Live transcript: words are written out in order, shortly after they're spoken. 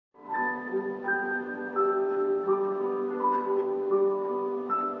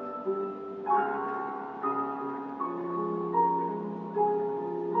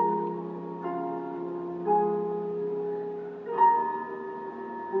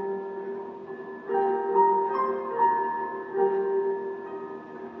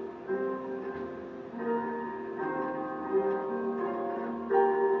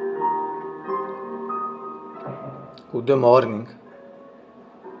good morning,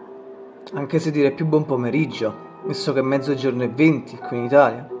 anche se direi più buon pomeriggio, visto che è mezzogiorno e 20 qui in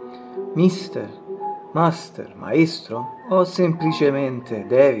Italia. Mister, Master, Maestro o semplicemente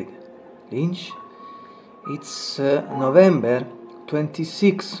David Lynch. It's November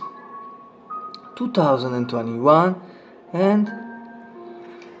 26, 2021, and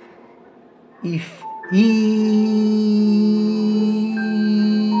if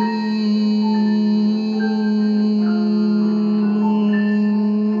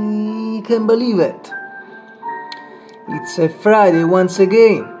can believe it. It's a Friday once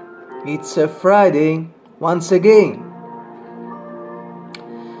again. It's a Friday once again.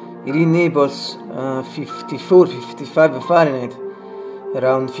 Here in Naples, 54, 55 Fahrenheit,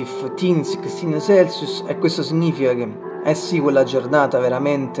 around 15, 16 Celsius, e questo significa che, sì, quella giornata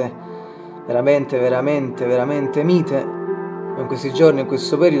veramente mite, in questi giorni, in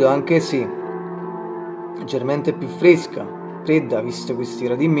questo periodo, anche se leggermente più fredda, visto questi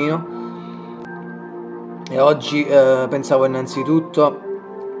gradi in meno. E oggi pensavo innanzitutto,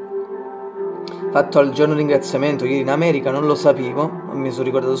 fatto al giorno ringraziamento ieri in America, non lo sapevo, mi sono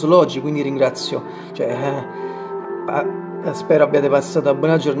ricordato solo oggi, quindi ringrazio, spero abbiate passato una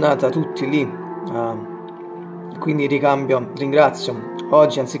buona giornata tutti lì, quindi ringrazio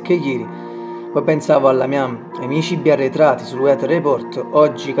oggi anziché ieri. Poi pensavo ai miei cibi arretrati sul Weather Report,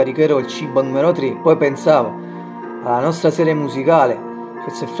 oggi caricherò il cibo numero 3, poi pensavo alla nostra serie musicale,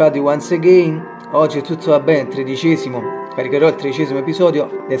 It's a Friday Once Again. Oggi tutto va bene, 13°, caricherò il 13°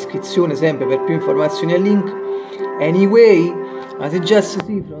 episodio, descrizione sempre per più informazioni e link. Anyway, as you just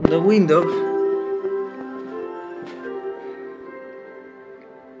see from the window,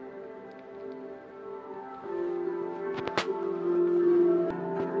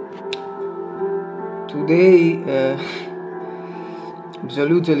 today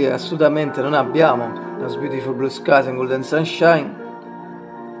assolutamente non abbiamo Those Beautiful Blue Skies and Golden Sunshine,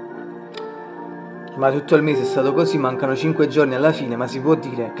 ma tutto il mese è stato così, mancano 5 giorni alla fine, ma si può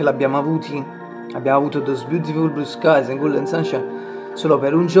dire che abbiamo avuto Those Beautiful Blue Skies and Golden Sunshine solo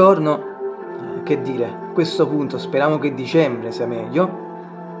per un giorno. Che dire, a questo punto speriamo che dicembre sia meglio,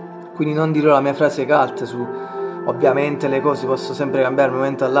 quindi non dirò la mia frase cult su ovviamente le cose possono sempre cambiare da un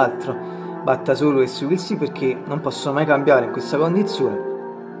momento all'altro, batta solo e si will see, perché non possono mai cambiare in questa condizione.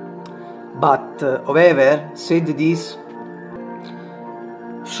 But however said this,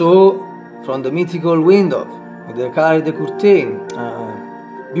 so from the mythical window with the colored curtain,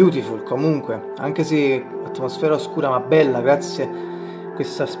 beautiful comunque, anche se atmosfera oscura ma bella grazie a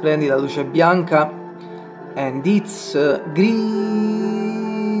questa splendida luce bianca, and it's green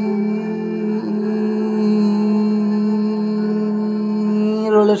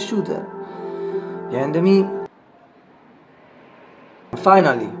roller shooter behind me.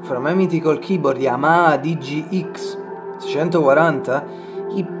 Finally, from my mythical keyboard Yamaha DGX 640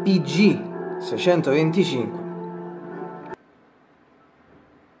 IPG 625.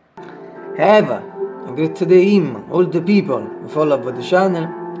 Have a great day him, all the people who follow the channel,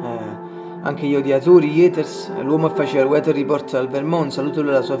 anche gli odiatori, gli haters, l'uomo che faceva il weather report dal Vermont, saluto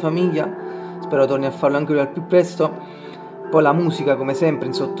lui e la sua famiglia, spero torni a farlo anche lui al più presto. Poi la musica come sempre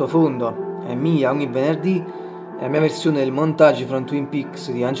in sottofondo è mia ogni venerdì, è la mia versione del montaggio from Twin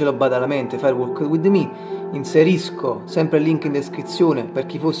Peaks di Angelo Badalamenti, Firewalk With Me. Inserisco sempre il link in descrizione per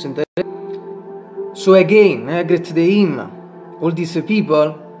chi fosse interessato. So again, great day him, all these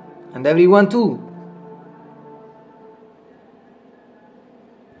people and everyone too.